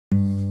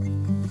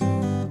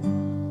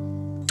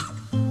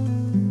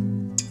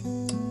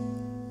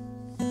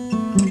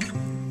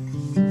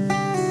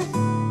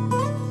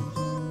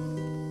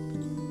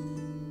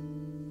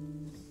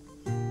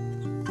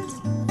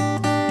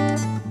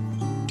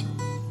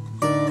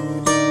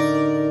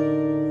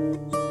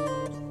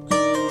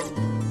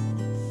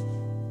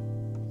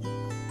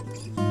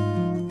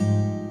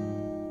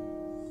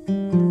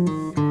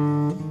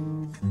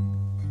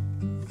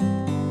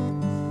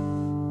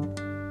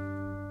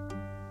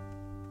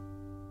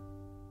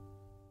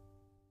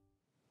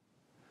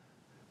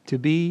To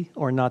be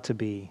or not to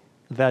be,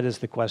 that is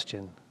the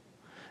question.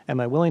 Am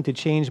I willing to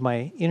change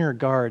my inner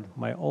guard,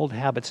 my old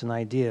habits and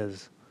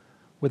ideas,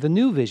 with a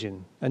new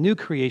vision, a new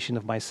creation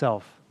of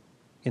myself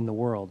in the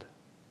world?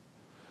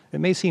 It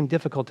may seem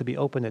difficult to be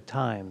open at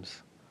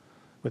times,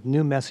 with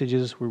new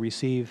messages we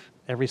receive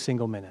every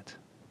single minute.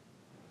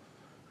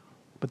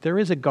 But there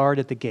is a guard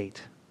at the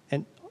gate,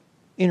 an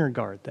inner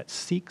guard that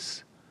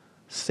seeks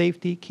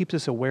safety, keeps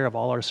us aware of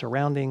all our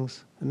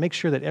surroundings, and makes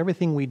sure that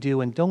everything we do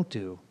and don't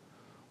do,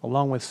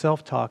 along with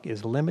self-talk,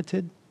 is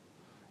limited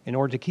in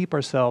order to keep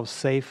ourselves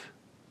safe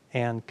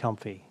and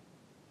comfy.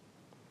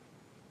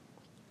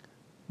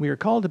 We are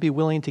called to be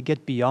willing to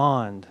get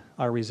beyond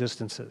our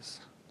resistances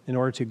in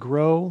order to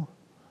grow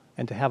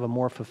and to have a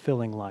more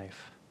fulfilling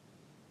life.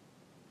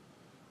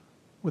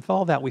 With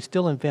all that, we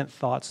still invent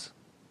thoughts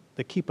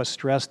that keep us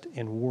stressed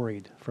and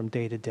worried from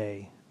day to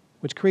day,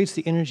 which creates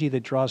the energy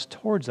that draws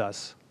towards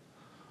us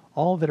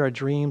all that are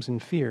dreams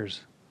and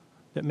fears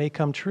that may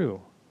come true.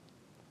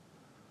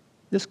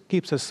 This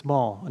keeps us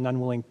small and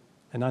unwilling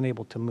and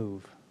unable to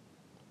move.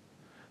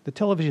 The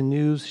television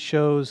news,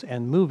 shows,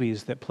 and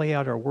movies that play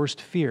out our worst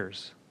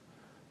fears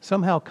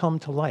somehow come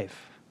to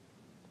life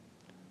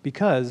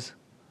because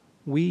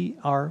we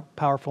are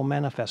powerful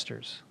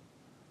manifestors.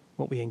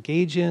 What we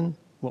engage in,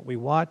 what we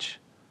watch,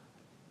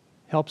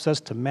 helps us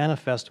to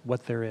manifest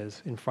what there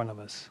is in front of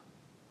us.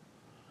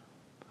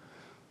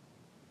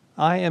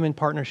 I am in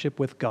partnership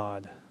with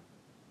God.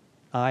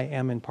 I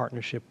am in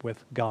partnership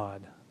with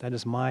God. That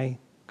is my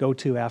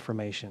go-to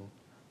affirmation.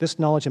 This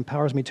knowledge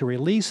empowers me to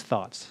release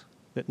thoughts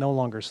that no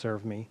longer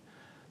serve me,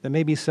 that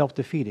may be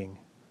self-defeating,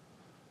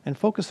 and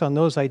focus on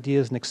those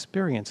ideas and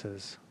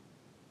experiences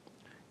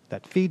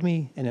that feed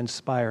me and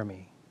inspire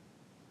me.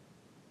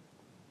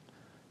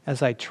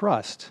 As I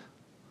trust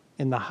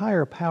in the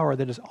higher power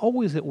that is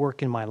always at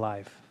work in my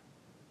life,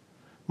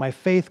 my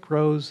faith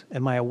grows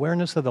and my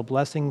awareness of the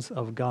blessings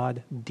of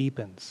God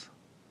deepens.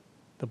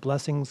 The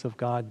blessings of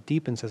God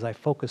deepens as I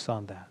focus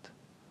on that.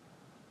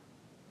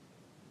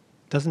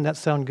 Doesn't that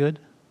sound good?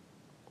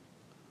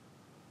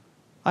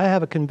 I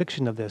have a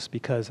conviction of this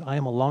because I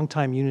am a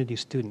longtime Unity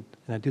student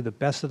and I do the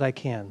best that I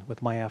can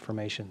with my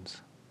affirmations.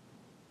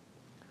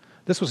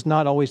 This was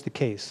not always the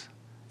case,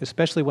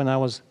 especially when I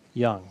was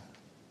young.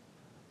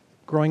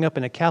 Growing up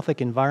in a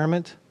Catholic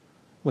environment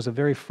was a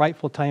very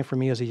frightful time for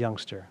me as a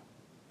youngster.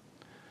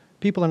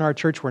 People in our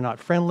church were not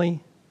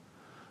friendly,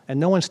 and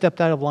no one stepped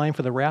out of line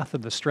for the wrath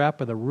of the strap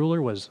or the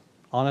ruler was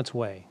on its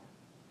way.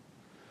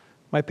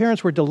 My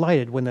parents were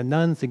delighted when the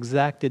nuns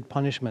exacted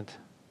punishment.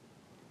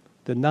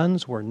 The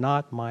nuns were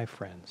not my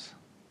friends,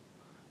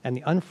 and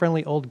the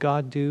unfriendly old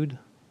god dude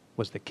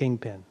was the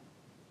kingpin.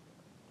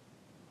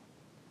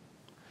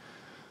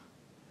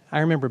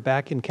 I remember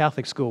back in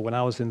Catholic school when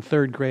I was in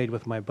 3rd grade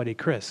with my buddy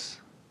Chris.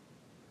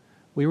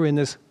 We were in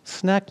this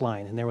snack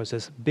line, and there was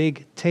this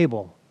big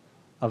table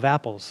of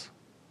apples.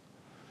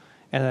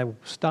 And I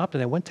stopped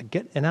and I went to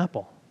get an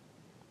apple.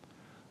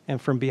 And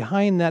from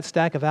behind that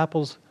stack of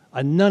apples,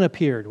 a nun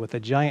appeared with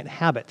a giant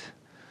habit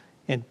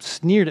and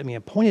sneered at me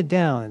and pointed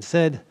down and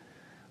said,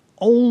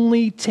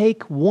 "Only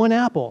take one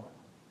apple.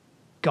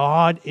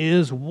 God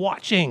is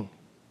watching."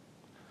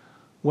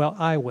 Well,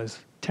 I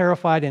was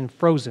terrified and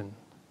frozen.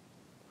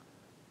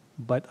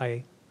 But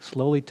I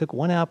slowly took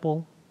one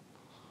apple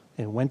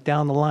and went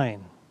down the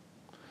line.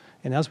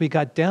 And as we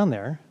got down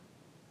there,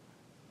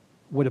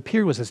 what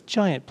appeared was this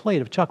giant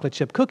plate of chocolate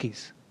chip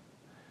cookies.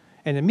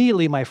 And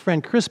immediately my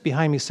friend Chris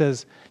behind me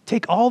says,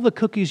 "Take all the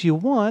cookies you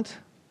want.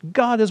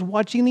 God is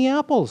watching the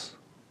apples."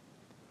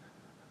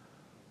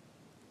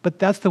 But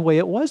that's the way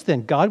it was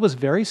then. God was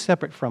very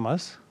separate from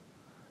us,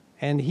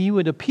 and he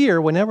would appear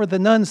whenever the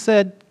nun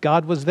said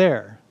God was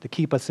there to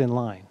keep us in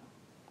line.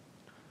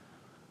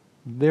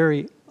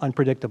 Very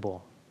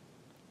unpredictable.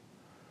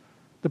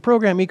 The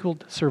program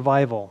equaled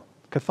survival.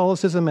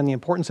 Catholicism and the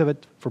importance of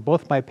it for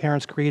both my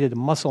parents created a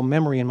muscle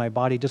memory in my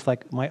body, just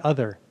like my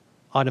other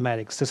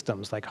automatic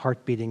systems, like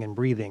heart beating and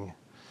breathing.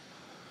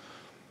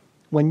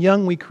 When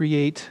young, we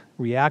create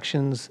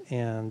reactions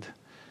and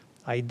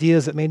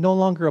ideas that may no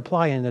longer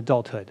apply in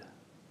adulthood.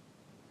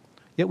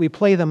 Yet we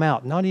play them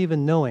out, not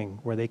even knowing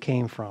where they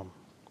came from.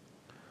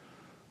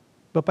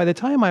 But by the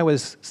time I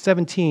was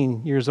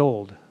 17 years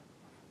old,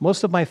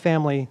 most of my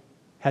family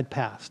had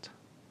passed.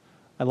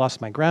 I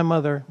lost my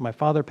grandmother, my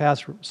father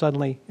passed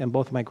suddenly, and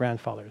both my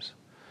grandfathers.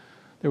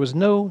 There was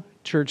no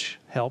church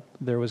help,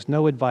 there was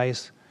no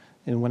advice,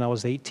 and when I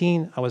was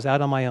 18, I was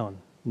out on my own,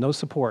 no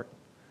support.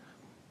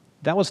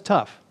 That was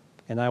tough,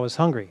 and I was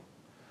hungry.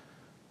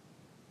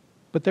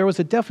 But there was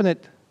a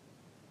definite,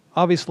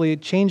 obviously,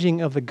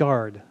 changing of the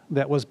guard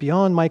that was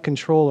beyond my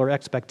control or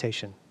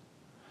expectation.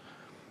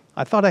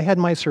 I thought I had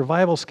my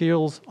survival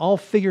skills all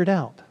figured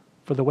out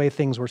for the way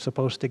things were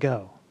supposed to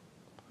go.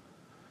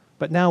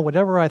 But now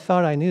whatever I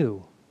thought I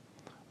knew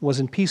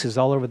was in pieces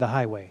all over the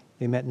highway.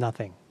 They meant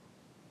nothing.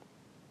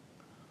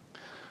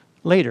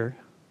 Later,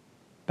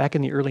 back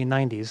in the early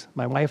 90s,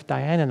 my wife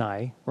Diane and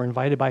I were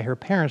invited by her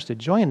parents to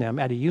join them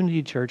at a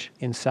Unity church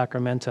in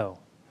Sacramento.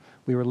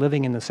 We were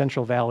living in the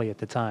Central Valley at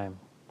the time.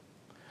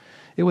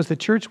 It was the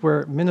church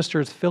where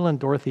ministers Phil and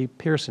Dorothy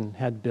Pearson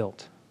had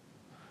built.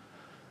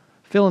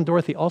 Phil and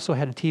Dorothy also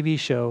had a TV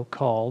show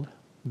called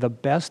The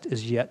Best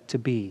Is Yet to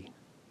Be.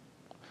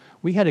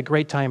 We had a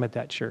great time at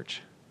that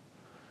church.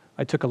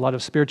 I took a lot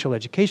of spiritual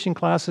education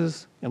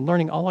classes and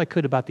learning all I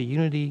could about the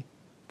Unity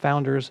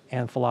founders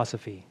and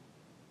philosophy.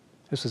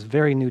 This was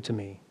very new to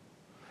me.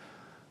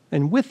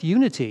 And with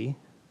Unity,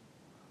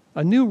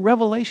 a new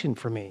revelation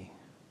for me.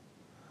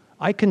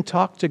 I can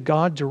talk to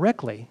God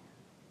directly.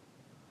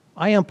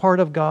 I am part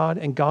of God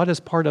and God is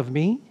part of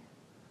me?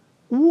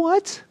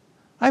 What?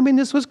 I mean,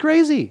 this was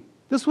crazy.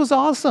 This was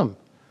awesome.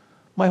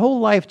 My whole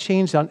life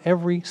changed on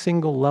every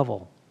single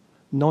level,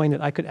 knowing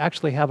that I could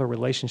actually have a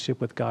relationship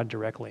with God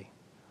directly.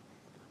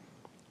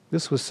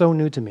 This was so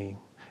new to me.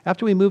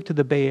 After we moved to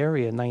the Bay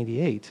Area in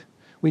 '98,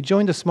 we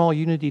joined a small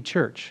Unity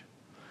church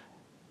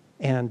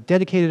and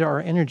dedicated our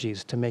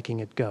energies to making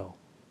it go.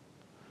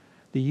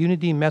 The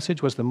Unity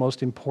message was the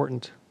most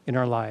important in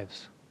our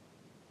lives.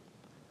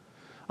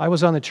 I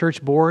was on the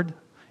church board,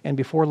 and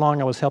before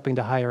long I was helping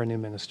to hire a new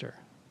minister.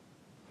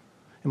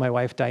 And my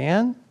wife,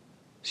 Diane,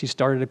 she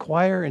started a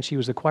choir, and she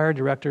was the choir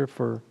director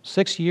for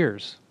 6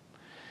 years.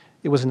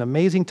 It was an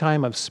amazing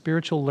time of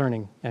spiritual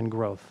learning and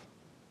growth.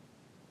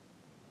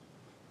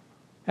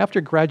 After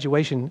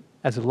graduation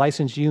as a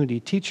licensed Unity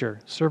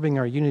teacher, serving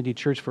our Unity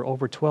church for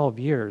over 12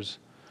 years,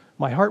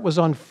 my heart was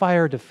on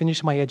fire to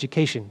finish my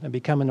education and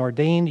become an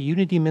ordained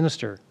Unity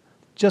minister,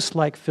 just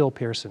like Phil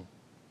Pearson.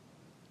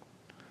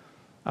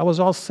 I was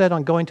all set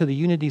on going to the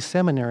Unity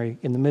seminary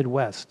in the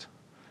Midwest.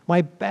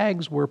 My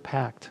bags were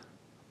packed.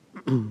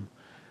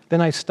 Then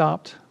I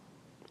stopped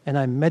and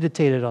I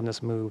meditated on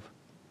this move.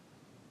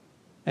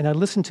 And I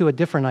listened to a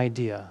different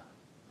idea.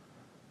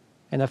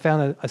 And I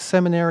found a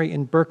seminary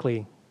in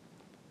Berkeley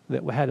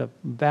that had a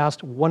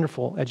vast,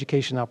 wonderful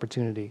education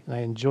opportunity, and I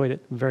enjoyed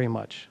it very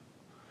much.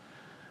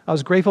 I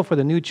was grateful for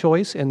the new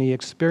choice and the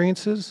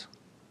experiences.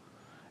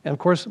 And of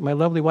course, my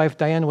lovely wife,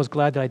 Diane, was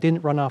glad that I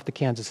didn't run off to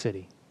Kansas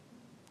City.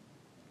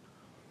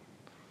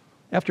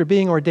 After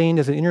being ordained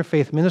as an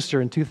interfaith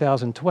minister in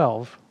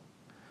 2012,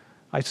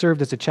 I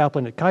served as a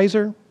chaplain at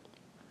Kaiser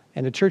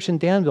and a church in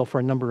Danville for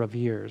a number of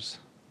years,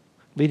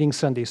 leading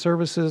Sunday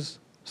services,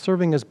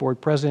 serving as board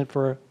president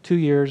for 2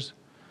 years,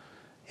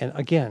 and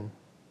again,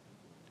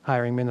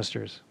 hiring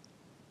ministers.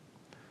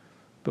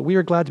 But we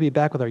are glad to be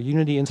back with our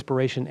Unity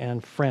inspiration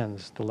and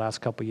friends the last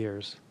couple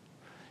years.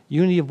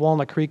 Unity of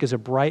Walnut Creek is a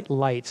bright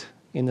light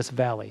in this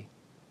valley,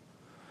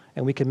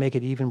 and we can make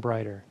it even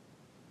brighter.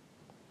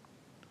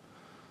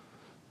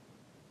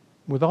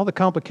 With all the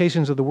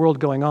complications of the world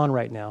going on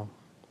right now,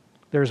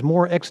 there's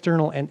more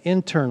external and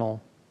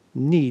internal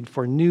need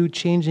for new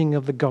changing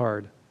of the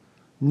guard.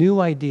 New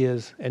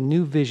ideas and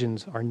new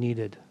visions are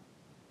needed.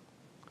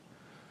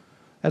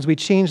 As we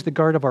change the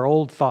guard of our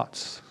old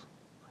thoughts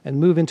and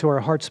move into our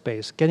heart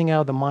space, getting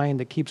out of the mind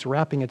that keeps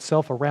wrapping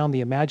itself around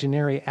the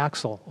imaginary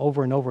axle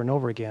over and over and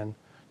over again,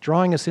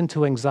 drawing us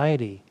into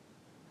anxiety,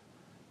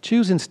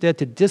 choose instead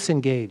to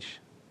disengage.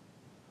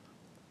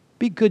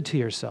 Be good to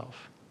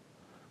yourself,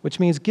 which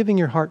means giving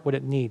your heart what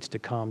it needs to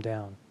calm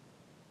down.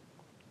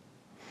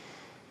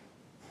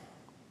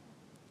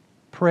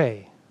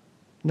 Pray.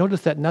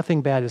 Notice that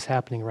nothing bad is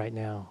happening right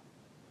now.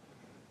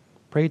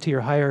 Pray to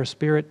your higher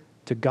spirit,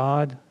 to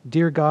God.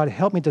 Dear God,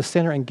 help me to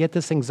center and get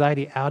this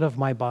anxiety out of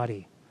my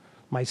body,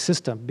 my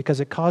system, because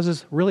it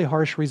causes really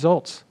harsh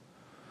results,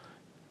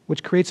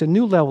 which creates a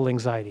new level of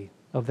anxiety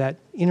of that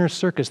inner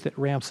circus that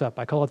ramps up.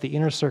 I call it the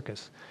inner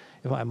circus.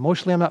 If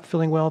emotionally I'm not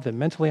feeling well, then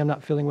mentally I'm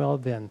not feeling well,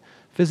 then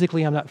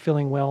physically I'm not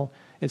feeling well.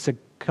 It's a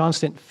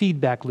constant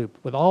feedback loop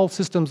with all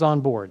systems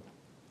on board.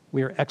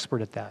 We are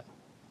expert at that.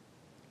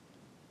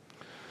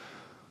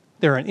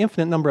 There are an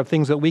infinite number of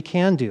things that we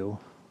can do,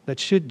 that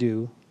should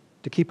do,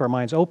 to keep our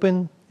minds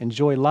open,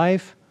 enjoy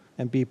life,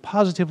 and be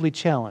positively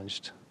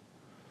challenged.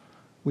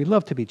 We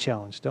love to be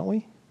challenged, don't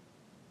we?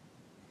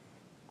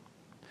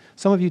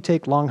 Some of you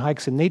take long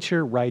hikes in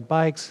nature, ride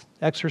bikes,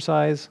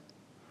 exercise.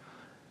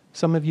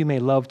 Some of you may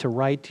love to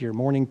write your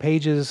morning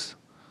pages.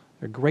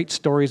 They're great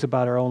stories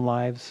about our own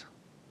lives.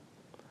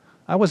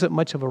 I wasn't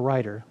much of a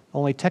writer,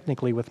 only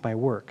technically with my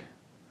work.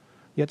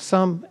 Yet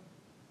some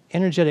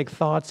energetic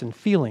thoughts and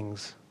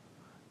feelings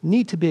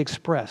need to be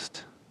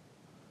expressed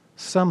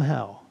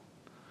somehow,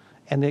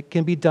 and it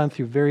can be done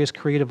through various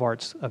creative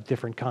arts of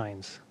different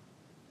kinds.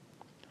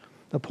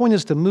 The point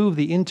is to move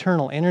the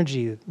internal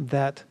energy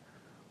that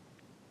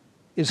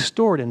is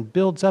stored and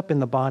builds up in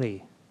the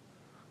body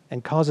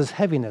and causes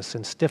heaviness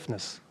and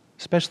stiffness,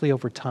 especially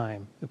over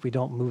time if we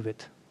don't move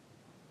it.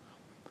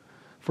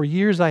 For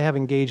years I have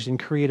engaged in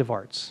creative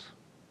arts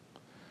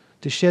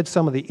to shed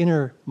some of the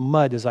inner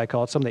mud, as I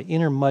call it, some of the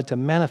inner mud to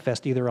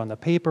manifest either on the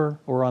paper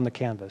or on the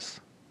canvas.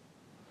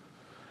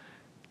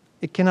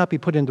 It cannot be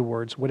put into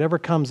words. Whatever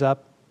comes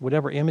up,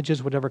 whatever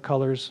images, whatever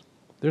colors,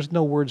 there's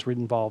no words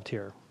involved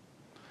here.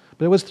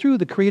 But it was through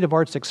the creative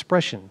arts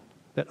expression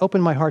that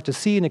opened my heart to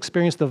see and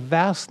experience the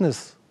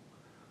vastness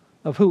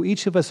of who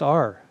each of us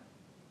are,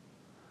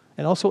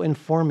 and also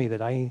inform me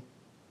that I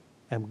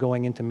am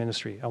going into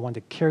ministry. I want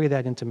to carry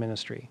that into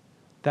ministry.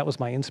 That was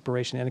my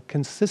inspiration, and it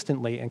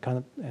consistently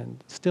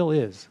and still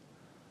is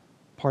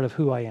part of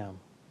who I am.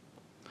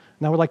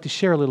 And I would like to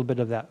share a little bit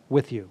of that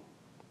with you.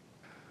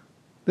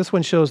 This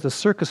one shows the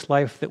circus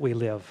life that we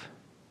live,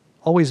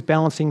 always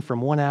balancing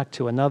from one act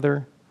to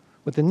another,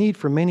 with the need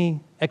for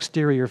many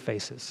exterior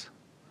faces,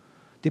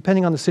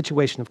 depending on the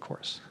situation, of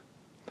course.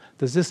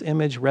 Does this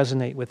image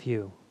resonate with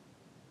you?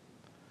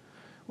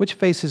 Which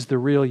face is the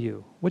real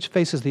you? Which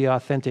face is the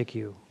authentic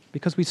you?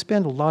 Because we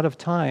spend a lot of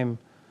time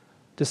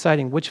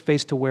deciding which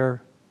face to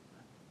wear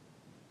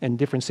in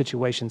different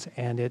situations,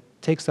 and it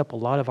takes up a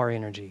lot of our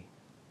energy.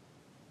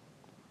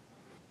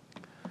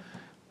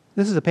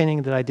 This is a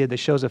painting that I did that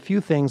shows a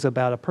few things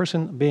about a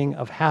person being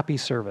of happy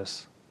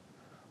service.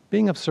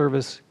 Being of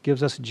service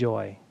gives us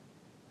joy.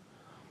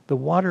 The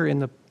water in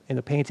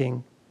the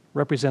painting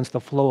represents the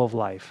flow of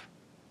life,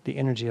 the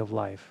energy of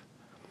life.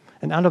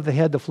 And out of the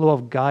head, the flow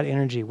of God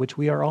energy, which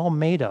we are all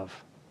made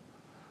of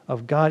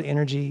God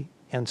energy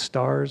and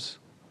stars,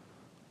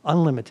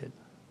 unlimited.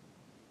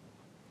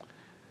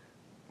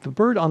 The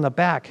bird on the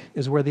back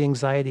is where the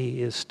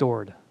anxiety is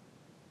stored.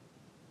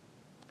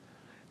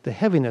 The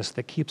heaviness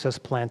that keeps us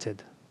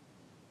planted.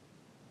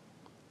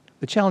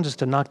 The challenge is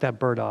to knock that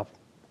bird off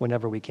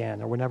whenever we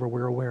can or whenever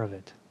we're aware of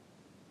it.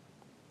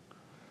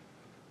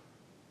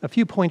 A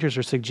few pointers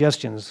or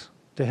suggestions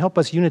to help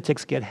us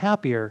Unitics get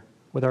happier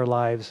with our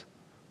lives,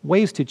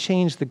 ways to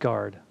change the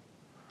guard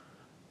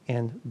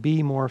and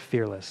be more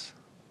fearless.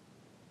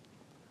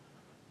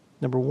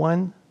 Number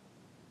one,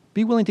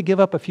 be willing to give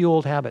up a few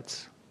old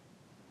habits.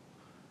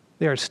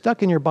 They are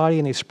stuck in your body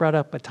and they sprout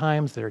up at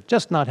times that are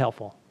just not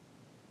helpful.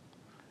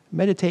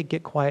 Meditate,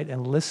 get quiet,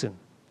 and listen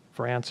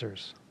for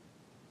answers.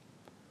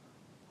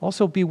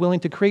 Also, be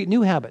willing to create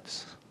new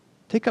habits.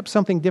 Take up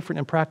something different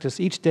and practice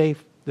each day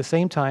the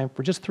same time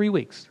for just 3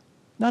 weeks.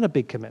 Not a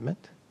big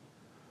commitment.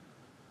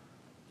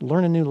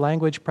 Learn a new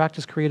language,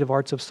 practice creative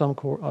arts of some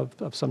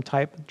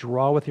type,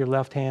 draw with your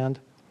left hand.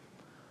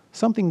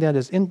 Something that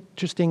is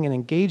interesting and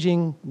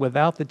engaging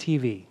without the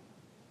TV.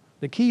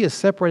 The key is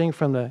separating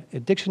from the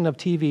addiction of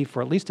TV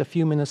for at least a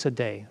few minutes a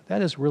day.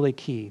 That is really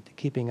key to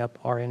keeping up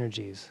our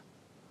energies.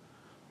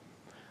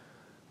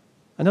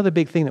 Another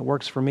big thing that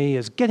works for me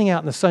is getting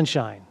out in the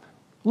sunshine.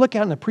 Look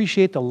out and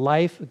appreciate the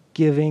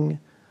life-giving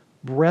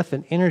breath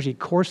and energy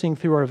coursing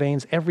through our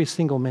veins every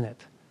single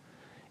minute.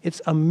 It's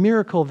a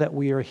miracle that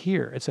we are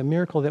here. It's a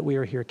miracle that we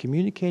are here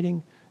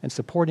communicating and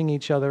supporting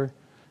each other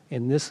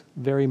in this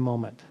very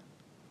moment.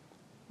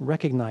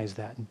 Recognize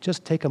that and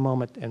just take a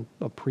moment and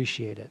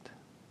appreciate it.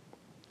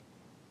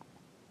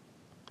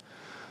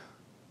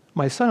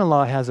 My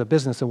son-in-law has a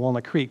business in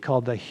Walnut Creek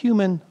called the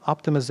Human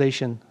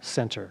Optimization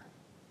Center.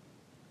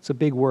 It's a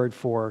big word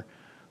for,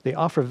 they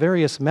offer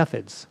various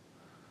methods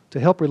to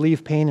help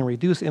relieve pain and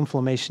reduce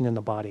inflammation in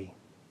the body.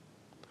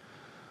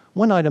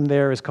 One item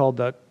there is called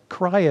the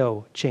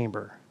cryo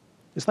chamber.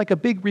 It's like a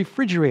big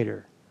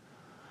refrigerator,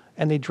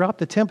 and they drop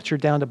the temperature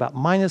down to about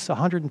minus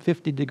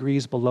 150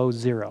 degrees below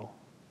zero.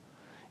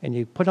 And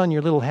you put on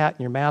your little hat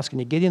and your mask, and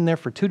you get in there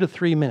for 2 to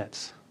 3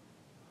 minutes.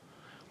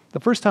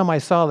 The first time I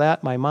saw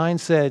that, my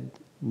mind said,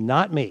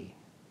 not me.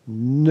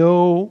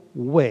 No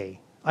way.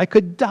 I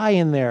could die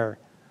in there.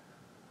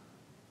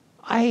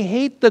 I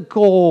hate the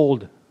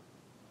cold.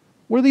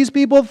 What are these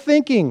people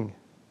thinking?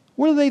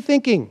 What are they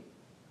thinking?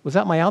 Was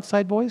that my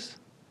outside voice?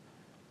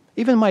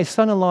 Even my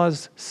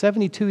son-in-law's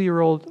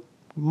 72-year-old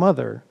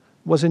mother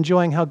was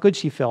enjoying how good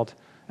she felt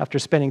after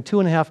spending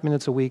 2.5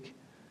 minutes a week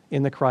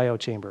in the cryo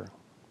chamber.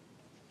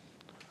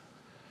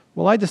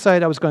 Well, I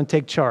decided I was going to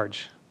take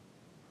charge,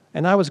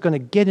 and I was going to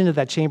get into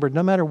that chamber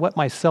no matter what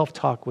my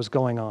self-talk was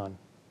going on.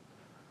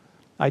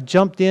 I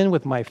jumped in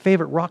with my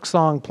favorite rock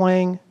song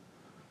playing,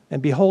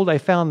 and behold, I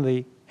found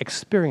the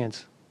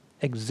experience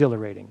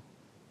exhilarating.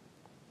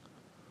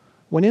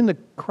 When in the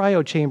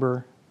cryo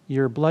chamber,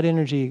 your blood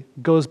energy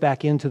goes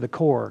back into the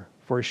core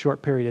for a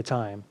short period of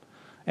time.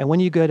 And when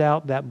you get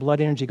out, that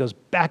blood energy goes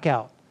back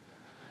out.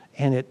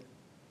 And it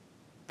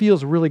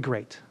feels really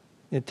great.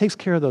 It takes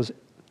care of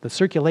the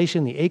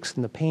circulation, the aches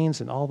and the pains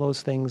and all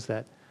those things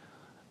that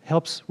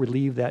helps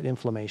relieve that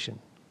inflammation.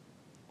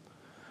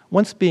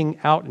 Once being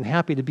out and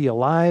happy to be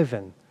alive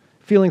and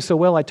feeling so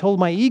well, I told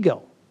my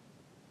ego,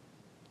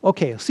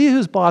 okay, see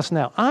who's boss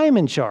now. I'm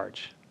in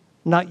charge,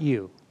 not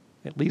you,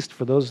 at least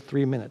for those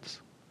 3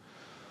 minutes.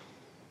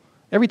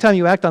 Every time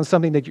you act on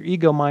something that your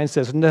ego mind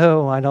says,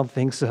 no, I don't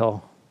think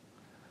so,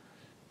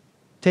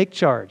 take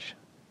charge,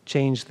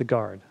 change the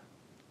guard.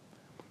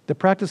 The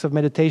practice of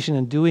meditation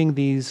and doing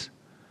these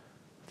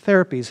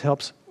therapies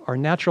helps our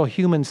natural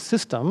human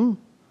system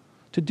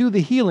to do the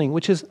healing,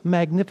 which is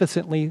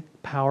magnificently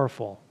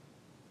powerful.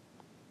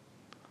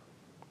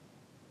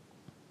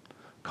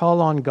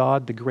 Call on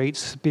God, the Great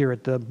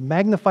Spirit, the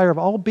magnifier of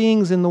all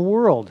beings in the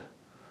world,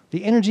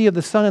 the energy of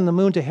the sun and the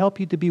moon to help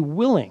you to be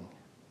willing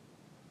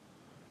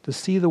to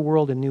see the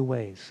world in new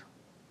ways.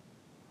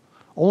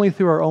 Only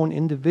through our own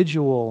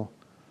individual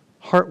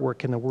heart work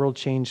can the world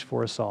change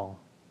for us all.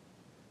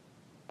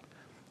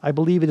 I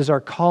believe it is our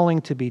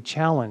calling to be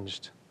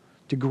challenged,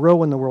 to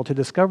grow in the world, to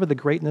discover the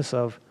greatness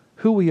of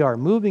who we are,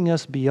 moving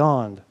us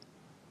beyond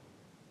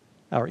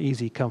our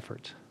easy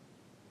comfort.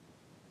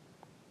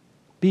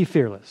 Be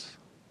fearless.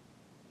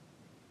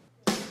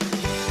 I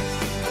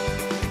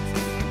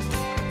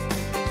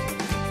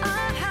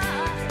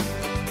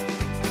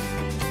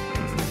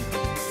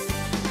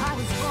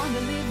was born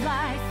to live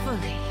life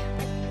fully,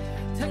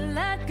 to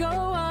let go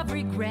of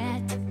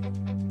regret,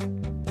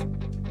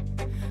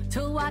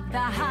 to walk the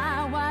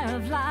highway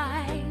of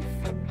life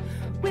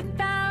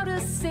without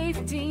a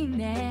safety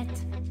net,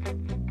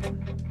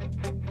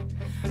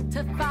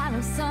 to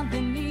follow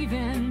something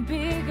even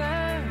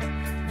bigger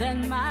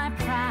than my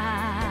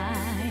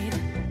pride,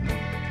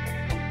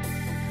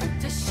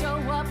 to show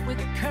up with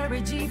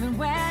courage even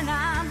when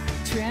I'm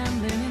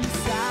trembling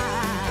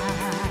inside.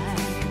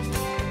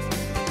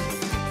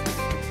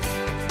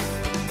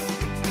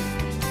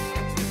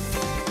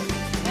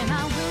 And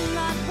I will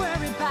not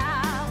worry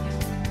about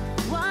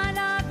what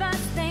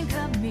others think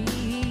of me,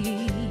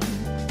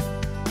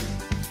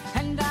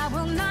 and I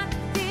will not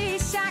be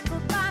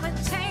shackled by the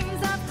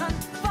chains of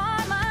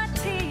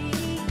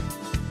conformity.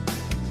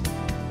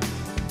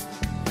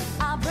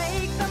 I'll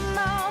break the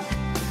mold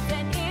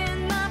that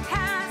in the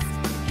past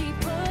keep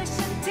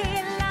pushing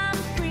till I'm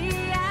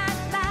free at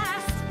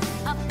last.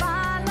 I'll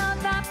follow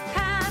the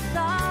path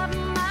of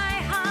my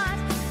heart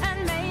and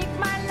make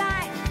my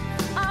life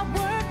a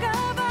work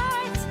of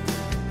art.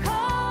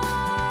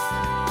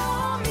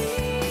 Call me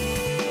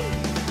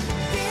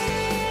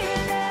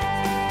fearless.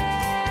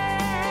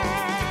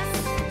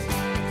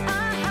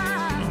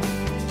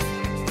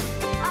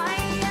 I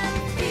am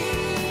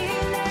fearless.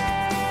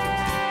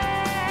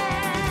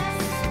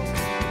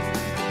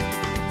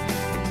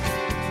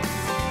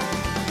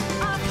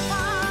 I'll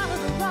follow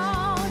the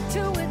road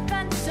to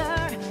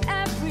adventure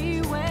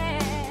everywhere.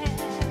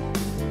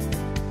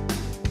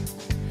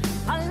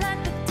 I'll let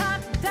the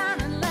top down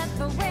and let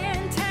the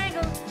wind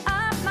tangle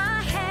up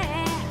my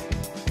hair.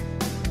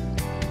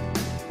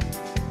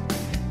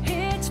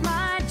 Hitch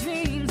my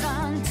dreams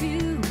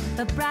onto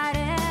the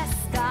brightest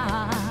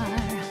star.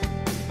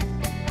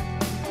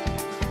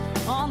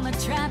 On the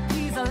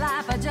trapeze of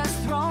life, I just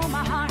throw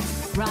my heart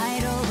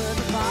right over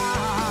the bar.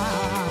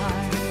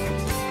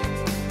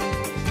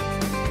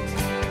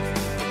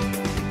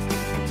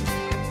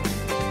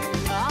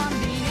 On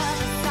the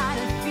other side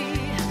of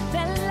fear,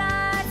 there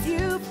lies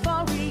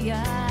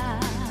euphoria,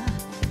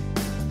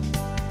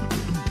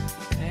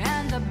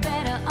 and a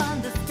better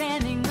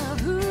understanding of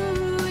who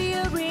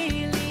you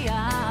really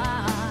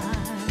are.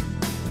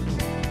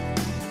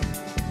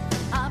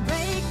 I'll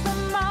break the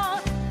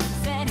mold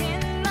set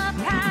in the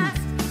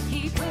past,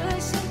 keep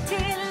pushing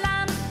till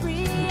I'm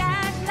free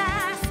at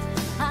last.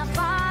 I'll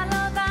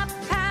follow the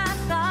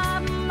path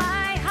of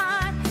my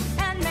heart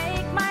and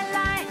make my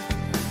life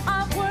a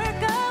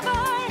work of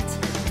art.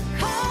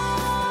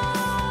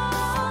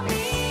 Call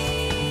me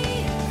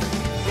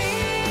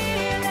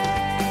fearless.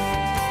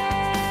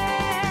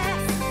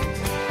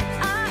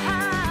 I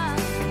am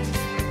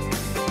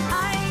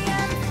I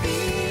am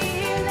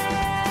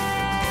fearless.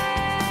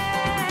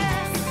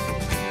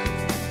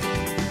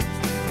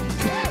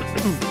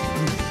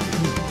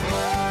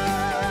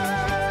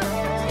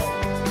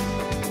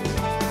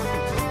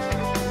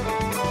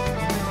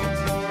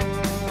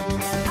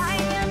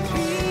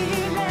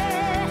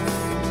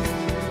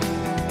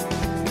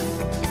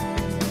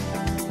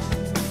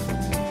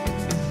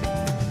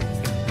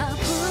 I'll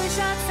push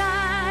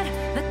outside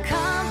the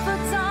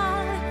comfort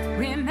zone,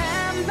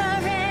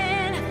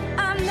 remembering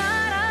I'm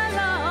not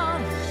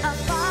alone.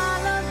 I'll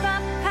follow the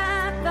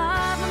path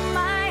of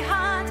my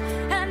heart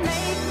and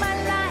make my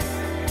life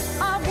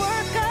a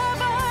work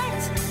of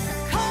art.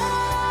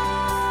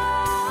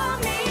 Call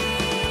me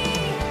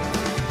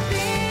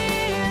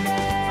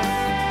fearless.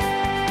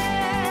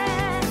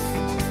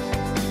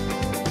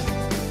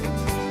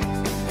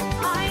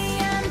 I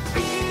am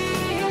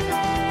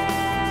fearless,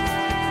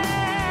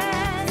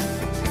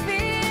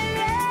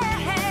 fearless.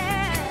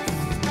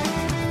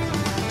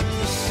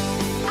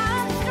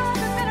 I'm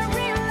stronger than I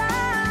realize,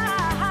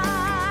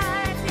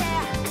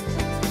 yeah.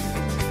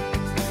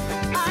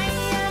 I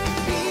am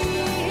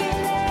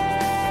fearless,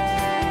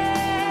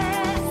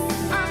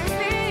 I'm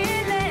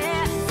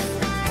fearless.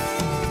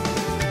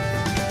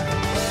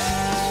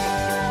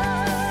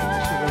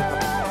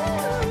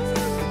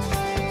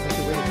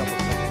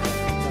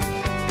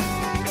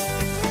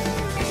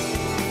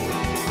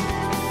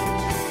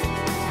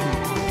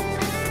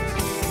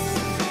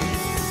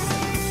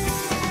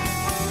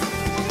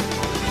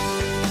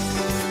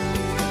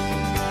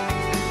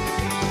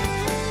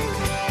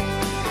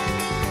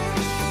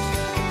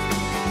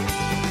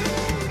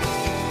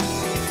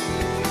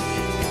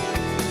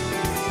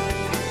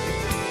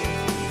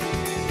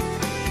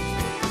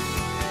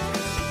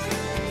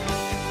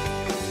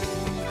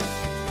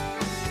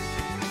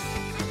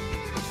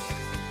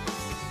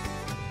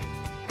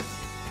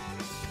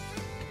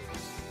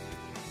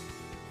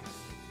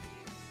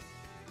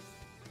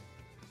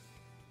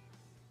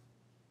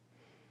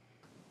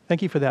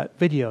 Thank you for that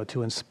video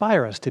to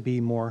inspire us to be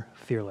more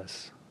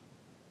fearless.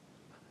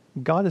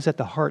 God is at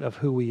the heart of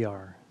who we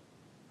are.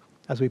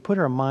 as we put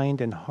our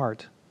mind and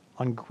heart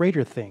on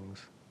greater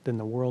things, then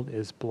the world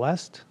is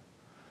blessed,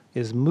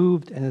 is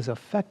moved, and is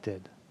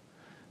affected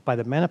by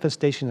the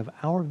manifestation of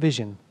our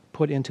vision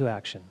put into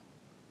action.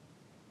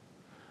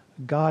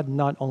 God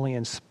not only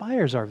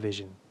inspires our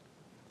vision,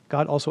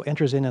 God also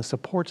enters in and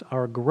supports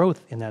our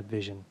growth in that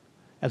vision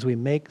as we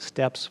make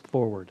steps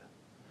forward,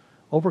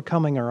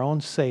 overcoming our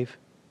own safe,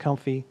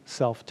 comfy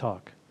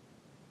self-talk.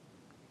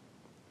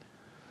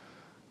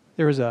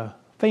 There is a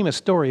famous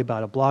story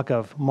about a block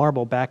of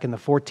marble back in the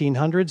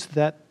 1400s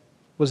that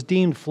was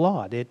deemed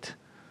flawed. It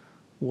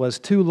was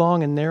too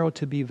long and narrow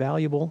to be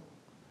valuable,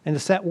 and it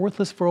sat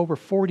worthless for over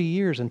 40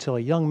 years until a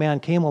young man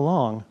came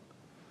along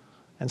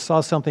and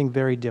saw something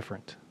very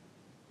different.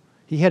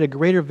 He had a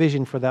greater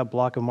vision for that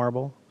block of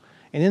marble,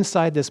 and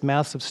inside this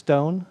massive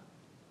stone,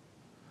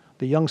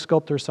 the young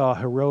sculptor saw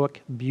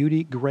heroic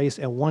beauty, grace,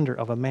 and wonder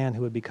of a man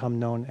who would become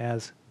known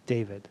as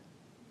David.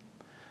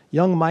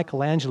 Young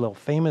Michelangelo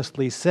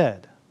famously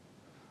said,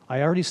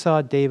 "I already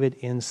saw David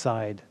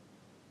inside.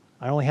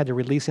 I only had to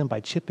release him by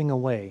chipping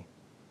away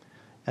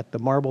at the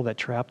marble that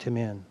trapped him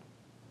in."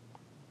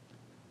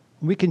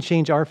 We can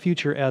change our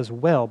future as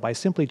well by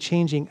simply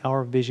changing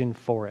our vision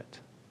for it.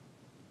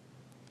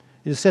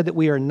 It is said that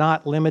we are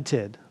not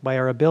limited by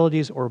our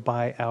abilities or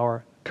by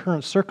our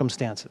current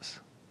circumstances.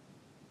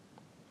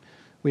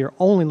 We are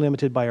only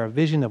limited by our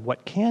vision of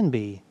what can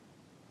be,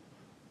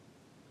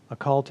 a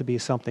call to be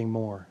something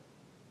more.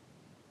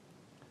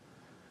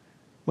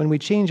 When we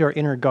change our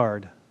inner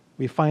guard,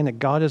 we find that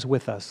God is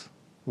with us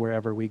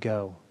wherever we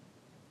go.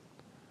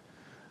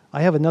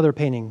 I have another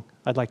painting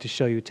I'd like to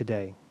show you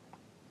today.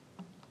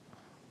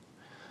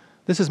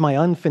 This is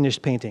my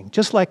unfinished painting,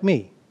 just like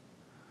me,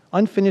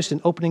 unfinished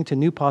and opening to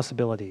new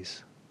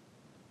possibilities.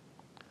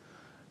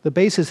 The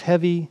base is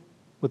heavy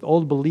with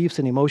old beliefs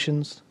and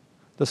emotions.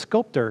 The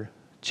sculptor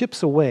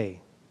chips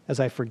away as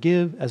I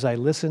forgive, as I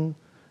listen,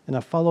 and I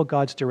follow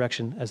God's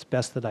direction as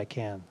best that I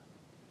can.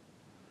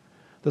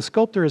 The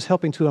sculptor is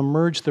helping to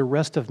emerge the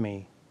rest of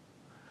me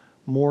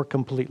more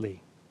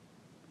completely.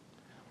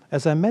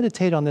 As I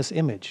meditate on this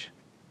image,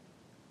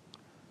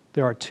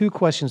 there are two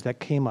questions that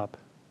came up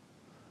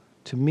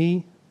to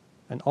me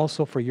and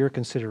also for your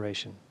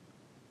consideration.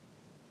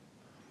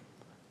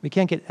 We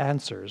can't get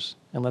answers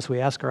unless we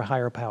ask our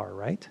higher power,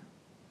 right?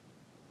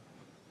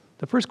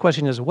 The first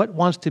question is, what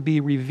wants to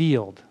be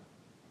revealed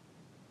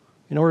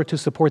in order to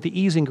support the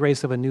ease and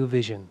grace of a new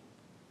vision?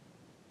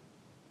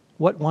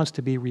 What wants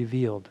to be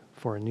revealed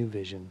for a new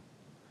vision?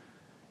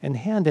 And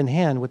hand in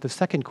hand with the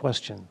second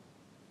question,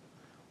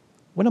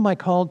 what am I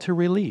called to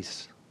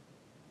release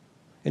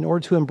in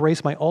order to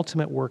embrace my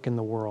ultimate work in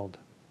the world?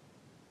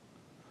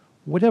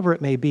 Whatever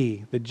it may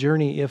be, the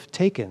journey, if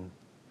taken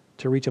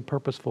to reach a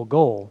purposeful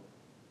goal,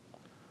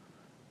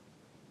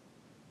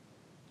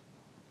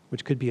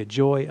 which could be a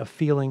joy, a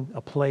feeling,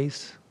 a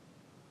place,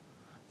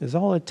 is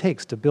all it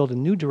takes to build a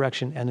new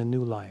direction and a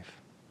new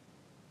life.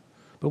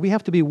 But we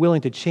have to be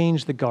willing to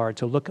change the guard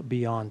to look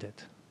beyond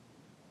it.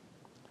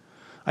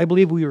 I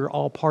believe we are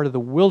all part of the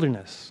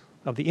wilderness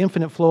of the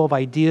infinite flow of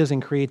ideas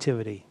and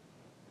creativity.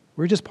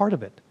 We're just part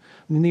of it.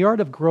 And the art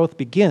of growth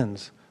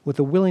begins with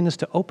the willingness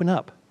to open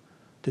up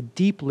to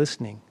deep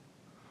listening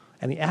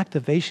and the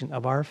activation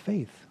of our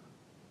faith.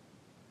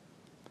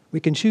 We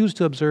can choose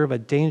to observe a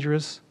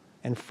dangerous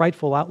and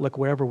frightful outlook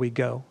wherever we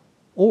go,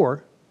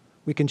 or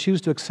we can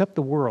choose to accept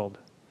the world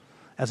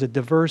as a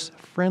diverse,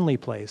 friendly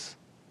place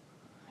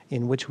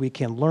in which we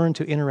can learn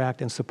to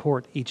interact and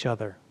support each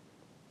other.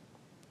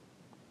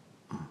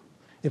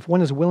 If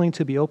one is willing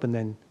to be open,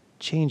 then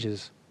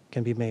changes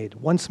can be made.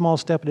 One small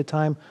step at a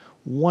time,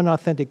 one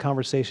authentic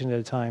conversation at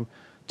a time,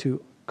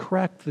 to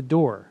crack the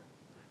door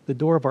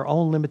of our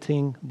own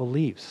limiting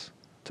beliefs,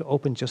 to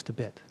open just a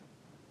bit.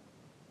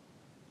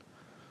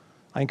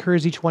 I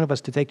encourage each one of us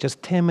to take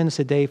just 10 minutes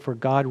a day for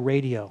God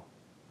radio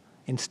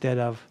instead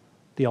of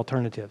the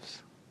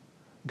alternatives.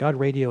 God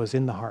radio is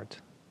in the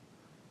heart.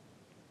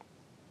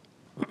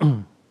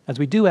 As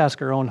we do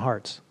ask our own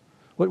hearts,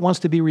 what wants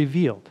to be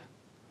revealed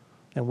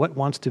and what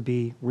wants to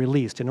be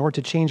released in order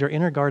to change our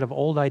inner guard of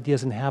old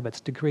ideas and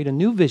habits, to create a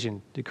new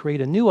vision, to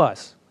create a new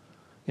us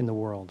in the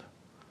world.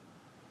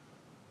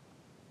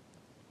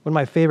 One of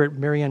my favorite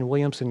Marianne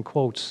Williamson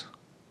quotes,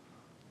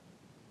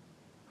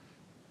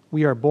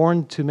 "We are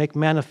born to make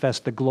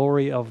manifest the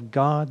glory of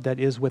God that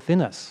is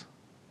within us."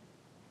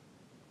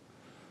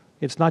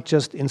 It's not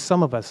just in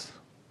some of us,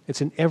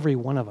 it's in every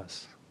one of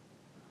us.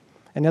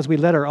 And as we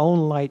let our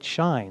own light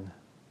shine,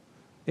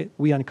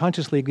 we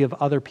unconsciously give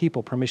other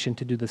people permission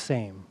to do the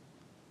same.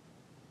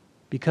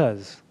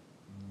 Because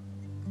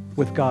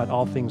with God,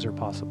 all things are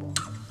possible.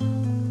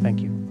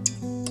 Thank you.